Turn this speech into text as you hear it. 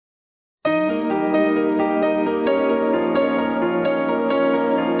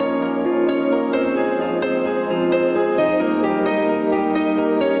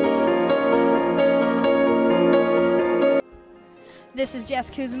This is Jess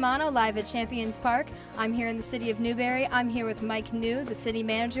Cusimano, live at Champions Park. I'm here in the city of Newberry. I'm here with Mike New, the city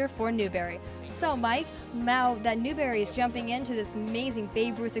manager for Newberry. So Mike, now that Newberry is jumping into this amazing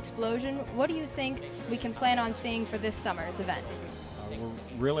Babe Ruth explosion, what do you think we can plan on seeing for this summer's event? We're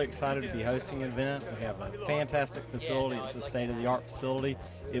really excited to be hosting an event. We have a fantastic facility. It's a state-of-the-art facility.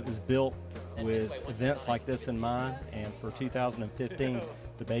 It was built with events like this in mind, and for 2015,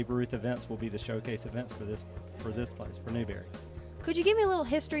 the Babe Ruth events will be the showcase events for this place, for Newberry. Could you give me a little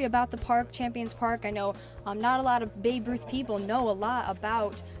history about the park, Champions Park? I know not a lot of Babe Ruth people know a lot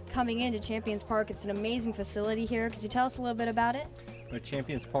about coming into Champions Park. It's an amazing facility here. Could you tell us a little bit about it? But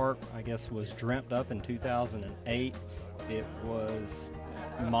Champions Park, I guess, was dreamt up in 2008. It was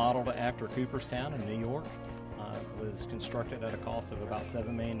modeled after Cooperstown in New York. It was constructed at a cost of about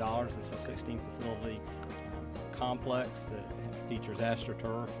 $7 million. It's a 16-facility complex that features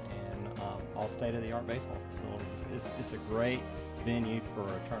AstroTurf and all state-of-the-art baseball facilities. It's a great venue for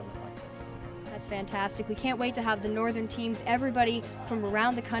a tournament like this. That's fantastic. We can't wait to have the northern teams, everybody from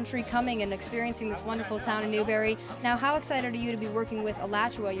around the country coming and experiencing this wonderful town of Newberry. Now, how excited are you to be working with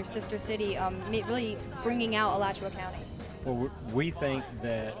Alachua, your sister city, really bringing out Alachua County? Well, we think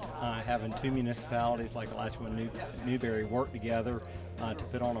that having two municipalities like Alachua and Newberry work together to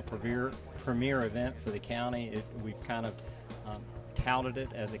put on a premier event for the county, we've kind of touted it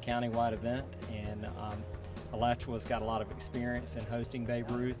as a county-wide event, and Alachua's got a lot of experience in hosting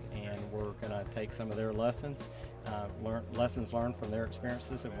Babe Ruth, and we're going to take some of their lessons learned from their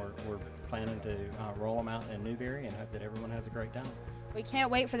experiences, and we're planning to roll them out in Newberry and hope that everyone has a great time. We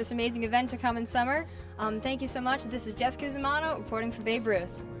can't wait for this amazing event to come in summer. Thank you so much. This is Jess Cusimano reporting for Babe Ruth.